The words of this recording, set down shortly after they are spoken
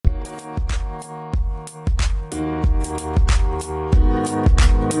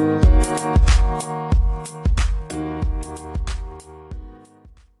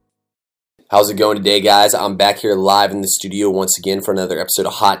How's it going today, guys? I'm back here live in the studio once again for another episode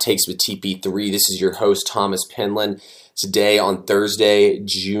of Hot Takes with TP3. This is your host, Thomas Penland. Today on Thursday,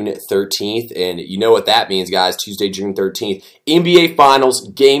 June 13th, and you know what that means, guys. Tuesday, June 13th. NBA Finals,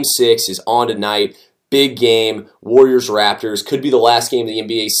 Game 6 is on tonight. Big game, Warriors-Raptors. Could be the last game of the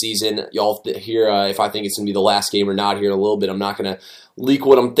NBA season. Y'all hear if I think it's going to be the last game or not here in a little bit. I'm not going to leak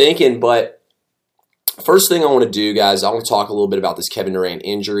what I'm thinking, but first thing I want to do, guys, I want to talk a little bit about this Kevin Durant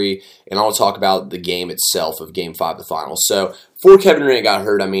injury, and I want to talk about the game itself of Game 5 of the Finals. So, before Kevin Durant got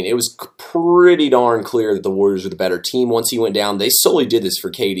hurt, I mean, it was pretty darn clear that the Warriors were the better team. Once he went down, they solely did this for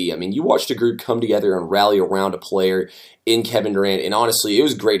KD. I mean, you watched a group come together and rally around a player in Kevin Durant, and honestly, it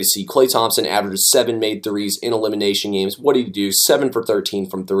was great to see. Klay Thompson averaged 7 made threes in elimination games. What did he do? 7 for 13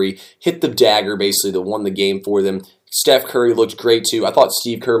 from 3. Hit the dagger, basically, that won the game for them. Steph Curry looked great, too. I thought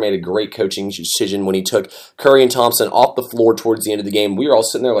Steve Kerr made a great coaching decision when he took Curry and Thompson off the floor towards the end of the game. We were all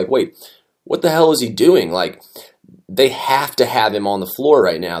sitting there like, wait, what the hell is he doing? Like, they have to have him on the floor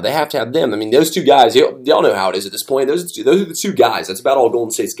right now. They have to have them. I mean, those two guys, y'all know how it is at this point. Those are the two guys. That's about all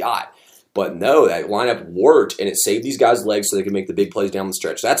Golden State's got. But no, that lineup worked, and it saved these guys' legs so they could make the big plays down the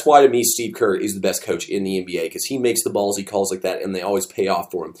stretch. That's why, to me, Steve Kerr is the best coach in the NBA, because he makes the ballsy calls like that, and they always pay off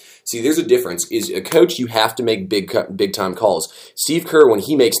for him. See, there's a difference. Is a coach, you have to make big-time calls. Steve Kerr, when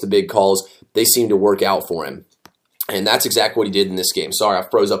he makes the big calls, they seem to work out for him. And that's exactly what he did in this game. Sorry, I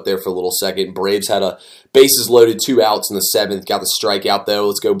froze up there for a little second. Braves had a bases loaded, 2 outs in the 7th. Got the strikeout, though.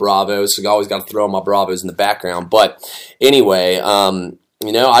 Let's go Bravos. So I always got to throw my Bravos in the background. But anyway,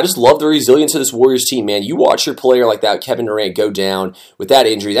 you know, I just love the resilience of this Warriors team, man. You watch your player like that, Kevin Durant, go down with that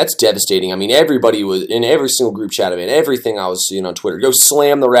injury. That's devastating. I mean, everybody was in every single group chat, man, everything I was seeing on Twitter. Go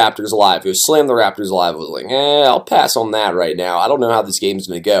slam the Raptors alive. Go slam the Raptors alive. I was like, I'll pass on that right now. I don't know how this game's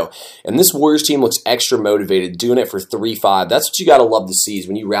going to go. And this Warriors team looks extra motivated, doing it for 3-5. That's what you got to love to see is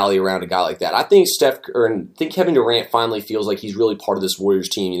when you rally around a guy like that. I think Kevin Durant finally feels like he's really part of this Warriors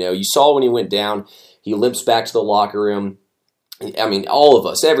team. You know, you saw when he went down, he limps back to the locker room. I mean, all of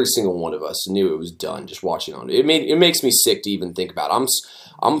us, every single one of us knew it was done just watching on it. It makes me sick to even think about it.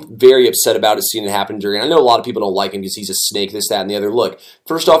 I'm very upset about it, seeing it happen during. I know a lot of people don't like him because he's a snake, this, that, and the other. Look,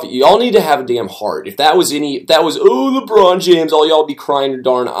 first off, y'all need to have a damn heart. If that was LeBron James, all y'all be crying your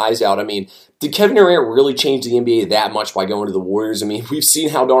darn eyes out. I mean, did Kevin Durant really change the NBA that much by going to the Warriors? I mean, we've seen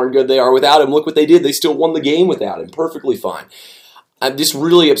how darn good they are without him. Look what they did. They still won the game without him. Perfectly fine. This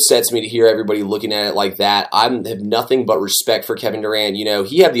really upsets me to hear everybody looking at it like that. I have nothing but respect for Kevin Durant. You know,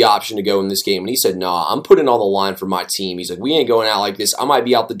 he had the option to go in this game, and he said, nah, I'm putting on the line for my team. He's like, we ain't going out like this. I might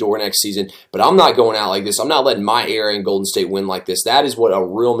be out the door next season, but I'm not going out like this. I'm not letting my era in Golden State win like this. That is what a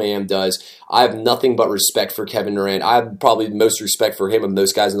real man does. I have nothing but respect for Kevin Durant. I have probably the most respect for him of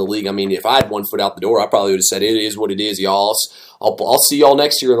those guys in the league. I mean, if I had 1 foot out the door, I probably would have said, it is what it is, y'all. I'll see y'all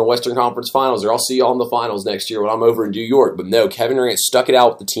next year in the Western Conference Finals, or I'll see y'all in the finals next year when I'm over in New York. But no, Kevin Durant stuck it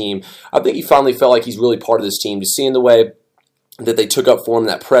out with the team. I think he finally felt like he's really part of this team. Just seeing the way that they took up for him in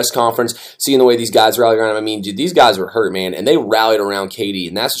that press conference, seeing the way these guys rallied around him. I mean, dude, these guys were hurt, man, and they rallied around KD,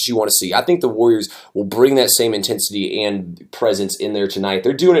 and that's what you want to see. I think the Warriors will bring that same intensity and presence in there tonight.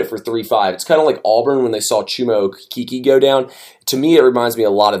 They're doing it for 3-5. It's kind of like Auburn when they saw Chuma Okeke go down. To me, it reminds me a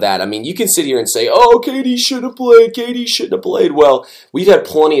lot of that. I mean, you can sit here and say, oh, KD shouldn't have played. KD shouldn't have played. Well, we've had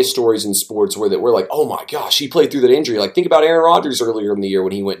plenty of stories in sports where we're like, oh, my gosh, he played through that injury. Like, think about Aaron Rodgers earlier in the year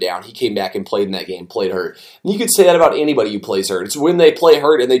when he went down. He came back and played in that game, played hurt. And you could say that about anybody who plays hurt. It's when they play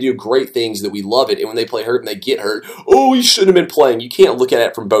hurt and they do great things that we love it. And when they play hurt and they get hurt, oh, he shouldn't have been playing. You can't look at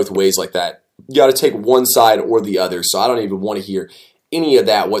it from both ways like that. You got to take one side or the other. So I don't even want to hear any of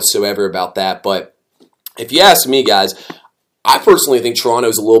that whatsoever about that. But if you ask me, guys, I personally think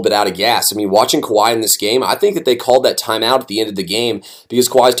Toronto's a little bit out of gas. I mean, watching Kawhi in this game, I think that they called that timeout at the end of the game because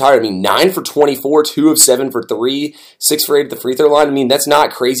Kawhi's tired. I mean, 9 for 24, 2 of 7 for 3, 6 for 8 at the free throw line. I mean, that's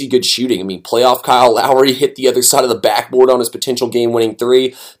not crazy good shooting. I mean, playoff Kyle Lowry hit the other side of the backboard on his potential game-winning 3.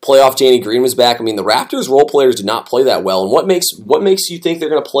 Playoff Danny Green was back. I mean, the Raptors role players did not play that well. And what makes you think they're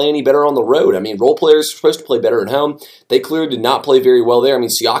going to play any better on the road? I mean, role players are supposed to play better at home. They clearly did not play very well there. I mean,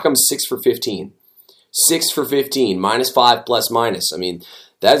 Siakam's 6 for 15. 6 for 15, -5 plus-minus. I mean,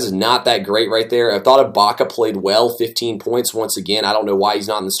 that is not that great right there. I thought Ibaka played well, 15 points once again. I don't know why he's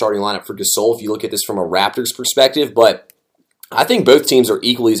not in the starting lineup for Gasol if you look at this from a Raptors perspective, but I think both teams are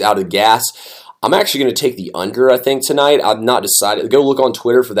equally as out of gas. I'm actually going to take the under, I think, tonight. I've not decided. Go look on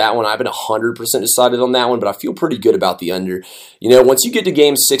Twitter for that one. I haven't 100% decided on that one, but I feel pretty good about the under. You know, once you get to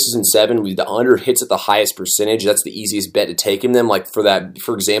games 6 and 7, the under hits at the highest percentage. That's the easiest bet to take in them. Like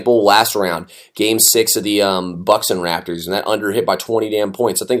for example, last round, game 6 of the Bucks and Raptors, and that under hit by 20 damn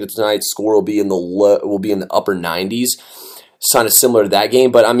points. I think that tonight's score will be in the upper 90s. It's kind of similar to that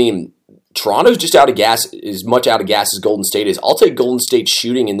game, but I mean, Toronto's just out of gas, as much out of gas as Golden State is. I'll take Golden State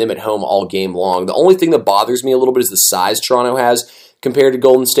shooting and them at home all game long. The only thing that bothers me a little bit is the size Toronto has compared to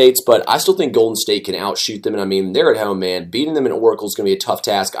Golden State's, but I still think Golden State can outshoot them. And I mean, they're at home, man. Beating them in Oracle is going to be a tough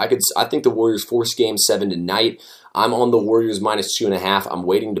task. I think the Warriors force Game 7 tonight. I'm on the Warriors -2.5. I'm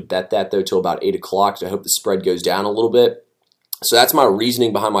waiting to bet that, though, till about 8 o'clock. So I hope the spread goes down a little bit. So that's my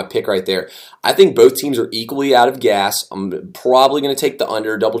reasoning behind my pick right there. I think both teams are equally out of gas. I'm probably going to take the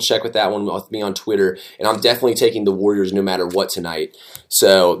under. Double check with that one with me on Twitter. And I'm definitely taking the Warriors no matter what tonight.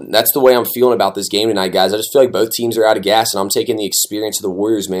 So that's the way I'm feeling about this game tonight, guys. I just feel like both teams are out of gas, and I'm taking the experience of the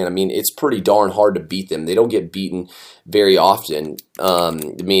Warriors, man. I mean, it's pretty darn hard to beat them. They don't get beaten very often. I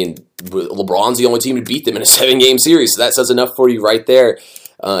mean, LeBron's the only team to beat them in a 7-game series, so that says enough for you right there.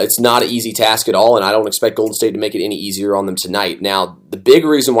 It's not an easy task at all, and I don't expect Golden State to make it any easier on them tonight. Now, the big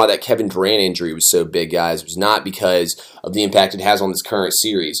reason why that Kevin Durant injury was so big, guys, was not because of the impact it has on this current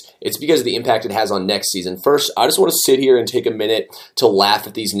series. It's because of the impact it has on next season. First, I just want to sit here and take a minute to laugh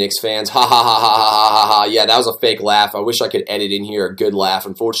at these Knicks fans. Ha, ha, ha, ha, ha, ha, ha. Yeah, that was a fake laugh. I wish I could edit in here a good laugh.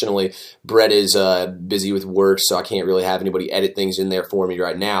 Unfortunately, Brett is busy with work, so I can't really have anybody edit things in there for me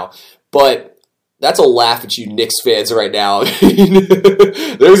right now. But that's a laugh at you Knicks fans right now.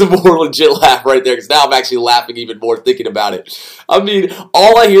 There's a more legit laugh right there, because now I'm actually laughing even more thinking about it. I mean,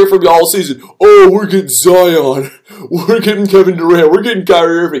 all I hear from y'all all season, oh, we're getting Zion, we're getting Kevin Durant, we're getting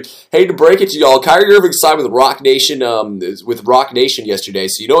Kyrie Irving. Hate to break it to y'all, Kyrie Irving signed with Rock Nation yesterday,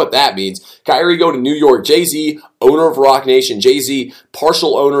 so you know what that means. Kyrie go to New York. Jay-Z, owner of Rock Nation. Jay-Z,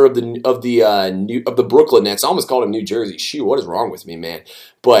 partial owner of the Brooklyn Nets. I almost called him New Jersey. Shoot, what is wrong with me, man?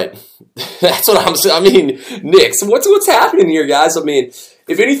 But that's what I'm saying. I mean, Knicks, what's happening here, guys? I mean,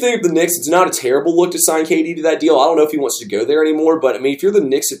 if anything, if the Knicks, it's not a terrible look to sign KD to that deal. I don't know if he wants to go there anymore, but I mean, if you're the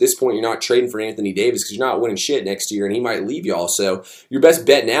Knicks at this point, you're not trading for Anthony Davis because you're not winning shit next year, and he might leave y'all. So your best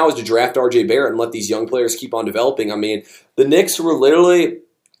bet now is to draft RJ Barrett and let these young players keep on developing. I mean, the Knicks were literally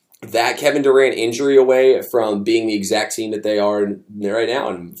that Kevin Durant injury away from being the exact team that they are right now.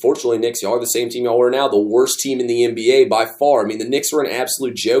 And fortunately, Knicks, y'all are the same team y'all are now, the worst team in the NBA by far. I mean, the Knicks were an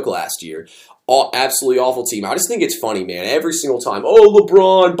absolute joke last year. Absolutely awful team. I just think it's funny, man. Every single time, oh,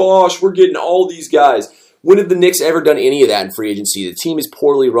 LeBron, Bosh, we're getting all these guys. When have the Knicks ever done any of that in free agency? The team is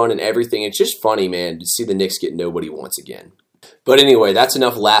poorly run and everything. It's just funny, man, to see the Knicks get nobody once again. But anyway, that's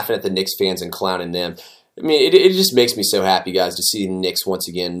enough laughing at the Knicks fans and clowning them. I mean, it just makes me so happy, guys, to see the Knicks once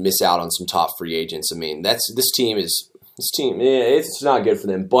again miss out on some top free agents. I mean, this team, it's not good for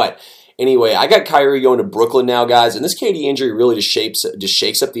them. But anyway, I got Kyrie going to Brooklyn now, guys, and this KD injury really just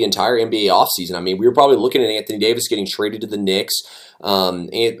shakes up the entire NBA offseason. I mean, we were probably looking at Anthony Davis getting traded to the Knicks.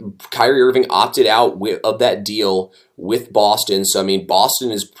 And Kyrie Irving opted out of that deal with Boston. So, I mean,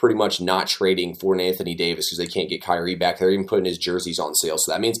 Boston is pretty much not trading for an Anthony Davis because they can't get Kyrie back. They're even putting his jerseys on sale.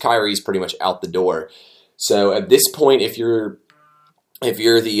 So that means Kyrie's pretty much out the door. So at this point, if you're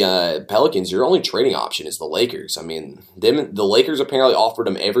the Pelicans, your only trading option is the Lakers. I mean, the Lakers apparently offered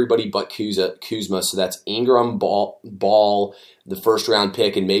them everybody but Kuzma. So that's Ingram, Ball, the first-round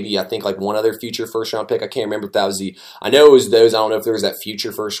pick, and maybe I think like one other future first-round pick. I can't remember if that was I know it was those. I don't know if there was that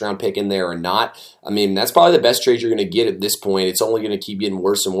future first-round pick in there or not. I mean, that's probably the best trade you're going to get at this point. It's only going to keep getting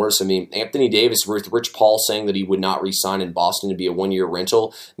worse and worse. I mean, Anthony Davis, with Rich Paul saying that he would not re-sign in Boston to be a one-year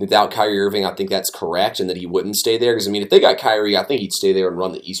rental. Without Kyrie Irving, I think that's correct, and that he wouldn't stay there. Because, I mean, if they got Kyrie, I think he'd stay there and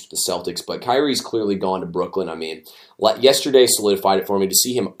run the East with the Celtics. But Kyrie's clearly gone to Brooklyn. I mean, yesterday solidified it for me. To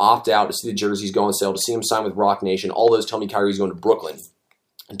see him opt out, to see the jerseys go on sale, to see him sign with Rock Nation, all those tell me Kyrie's going to Brooklyn.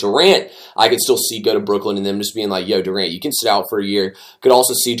 Durant, I could still see go to Brooklyn and them just being like, yo, Durant, you can sit out for a year. Could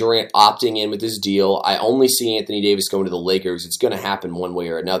also see Durant opting in with his deal. I only see Anthony Davis going to the Lakers. It's going to happen one way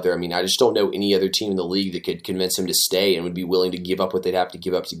or another. I mean, I just don't know any other team in the league that could convince him to stay and would be willing to give up what they'd have to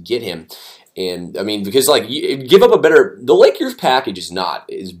give up to get him. And, I mean, because, like, give up the Lakers package is not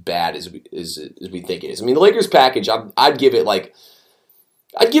as bad as we think it is. I mean, the Lakers package, I'd give it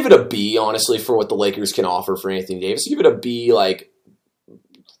a B, honestly, for what the Lakers can offer for Anthony Davis. I'd give it a B, like,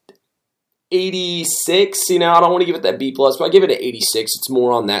 86, I don't want to give it that B+, but I give it an 86. It's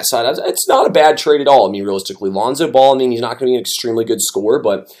more on that side. It's not a bad trade at all. I mean, realistically, Lonzo Ball, he's not going to be an extremely good scorer,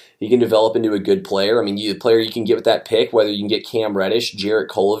 but he can develop into a good player. I mean, the player you can get with that pick, whether you can get Cam Reddish, Jarrett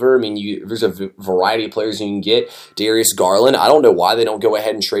Culver, I mean, there's a variety of players you can get. Darius Garland, I don't know why they don't go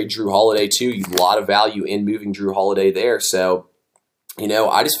ahead and trade Drew Holiday too. You have a lot of value in moving Drew Holiday there. So,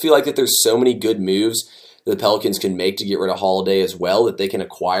 I just feel like that there's so many good moves the Pelicans can make to get rid of Holiday as well, that they can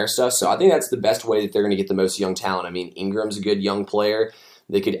acquire stuff. So I think that's the best way that they're going to get the most young talent. I mean, Ingram's a good young player.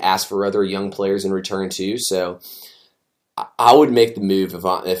 They could ask for other young players in return too. So I would make the move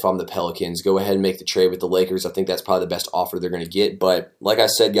if I'm the Pelicans. Go ahead and make the trade with the Lakers. I think that's probably the best offer they're going to get. But like I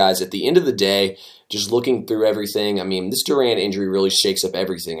said, guys, at the end of the day, just looking through everything, I mean, this Durant injury really shakes up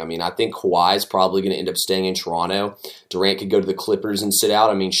everything. I mean, I think Kawhi is probably going to end up staying in Toronto. Durant could go to the Clippers and sit out.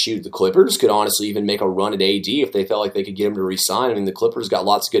 I mean, shoot, the Clippers could honestly even make a run at AD if they felt like they could get him to re-sign. I mean, the Clippers got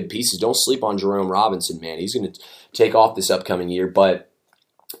lots of good pieces. Don't sleep on Jerome Robinson, man. He's going to take off this upcoming year. But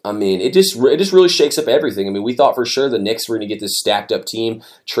I mean, it just really shakes up everything. I mean, we thought for sure the Knicks were going to get this stacked up team,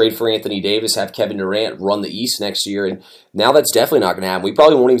 trade for Anthony Davis, have Kevin Durant run the East next year, and now that's definitely not going to happen. We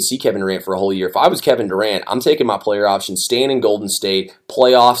probably won't even see Kevin Durant for a whole year. If I was Kevin Durant, I'm taking my player option, staying in Golden State,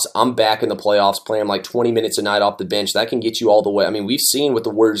 playoffs. I'm back in the playoffs, playing like 20 minutes a night off the bench. That can get you all the way. I mean, we've seen what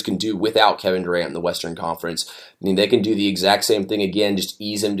the Warriors can do without Kevin Durant in the Western Conference. I mean, they can do the exact same thing again, just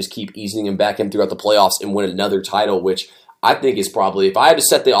ease him, just keep easing him back in throughout the playoffs and win another title, which I think is probably, if I had to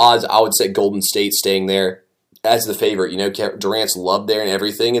set the odds, I would set Golden State staying there as the favorite. You know, Durant's loved there and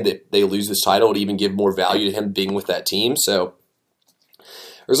everything, and that they lose this title would even give more value to him being with that team. So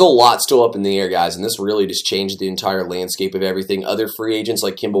there's a lot still up in the air, guys, and this really just changed the entire landscape of everything. Other free agents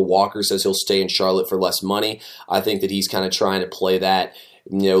like Kemba Walker says he'll stay in Charlotte for less money. I think that he's kind of trying to play that,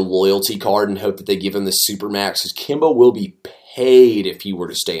 loyalty card and hope that they give him the supermax, because Kemba will be paid if he were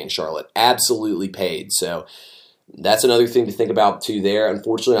to stay in Charlotte. Absolutely paid. So that's another thing to think about too there.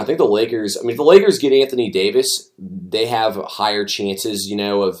 Unfortunately, I think the Lakers, if the Lakers get Anthony Davis, they have higher chances,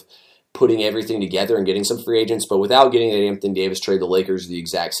 of putting everything together and getting some free agents. But without getting an Anthony Davis trade, the Lakers are the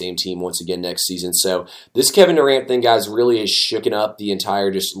exact same team once again next season. So this Kevin Durant thing, guys, really has shooken up the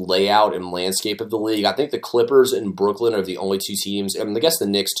entire just layout and landscape of the league. I think the Clippers and Brooklyn are the only two teams. I guess the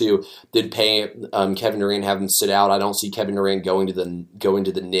Knicks too did pay Kevin Durant, have him sit out. I don't see Kevin Durant going to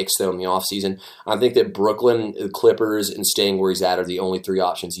the Knicks though in the offseason. I think that Brooklyn, the Clippers, and staying where he's at are the only three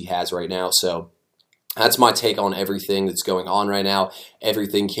options he has right now. So that's my take on everything that's going on right now.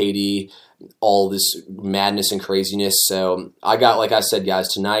 Everything KD, all this madness and craziness. So I got, like I said, guys,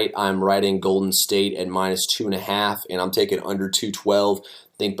 tonight I'm writing Golden State at -2.5, and I'm taking under 212.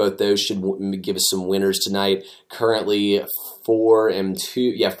 I think both those should give us some winners tonight. Currently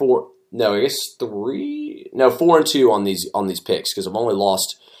 4-2. Yeah, 4. No, I guess 3. No, 4-2 on these picks, because I've only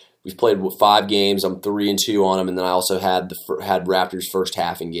lost. We've played 5 games. I'm 3-2 on them, and then I also had Raptors first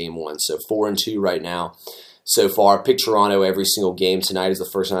half in game 1. So 4-2 right now so far. Pick Toronto every single game. Tonight is the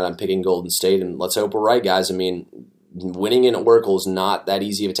first night I'm picking Golden State, and let's hope we're right, guys. I mean, winning in Oracle is not that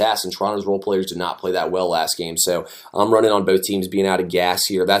easy of a task, and Toronto's role players did not play that well last game. So I'm running on both teams being out of gas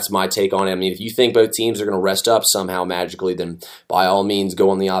here. That's my take on it. I mean, if you think both teams are going to rest up somehow magically, then by all means go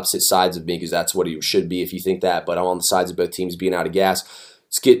on the opposite sides of me, because that's what it should be if you think that. But I'm on the sides of both teams being out of gas.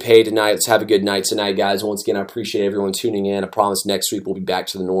 Let's get paid tonight. Let's have a good night tonight, guys. Once again, I appreciate everyone tuning in. I promise next week we'll be back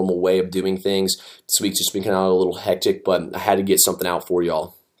to the normal way of doing things. This week's just been kind of a little hectic, but I had to get something out for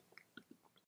y'all.